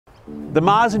The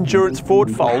Mars Endurance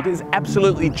forward fold is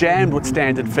absolutely jammed with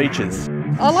standard features.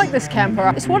 I like this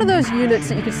camper. It's one of those units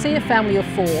that you can see a family of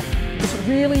 4 just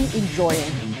really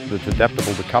enjoying. It's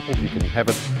adaptable to couples. You can have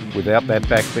it without that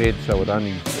back bed, so it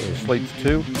only sleeps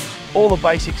 2. All the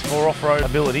basics for off-road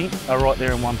ability are right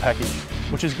there in one package,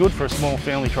 which is good for a small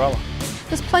family trailer.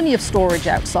 There's plenty of storage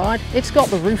outside. It's got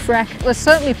the roof rack. There's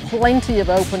certainly plenty of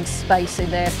open space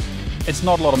in there. It's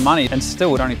not a lot of money, and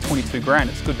still at only 22 grand,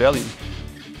 it's good value.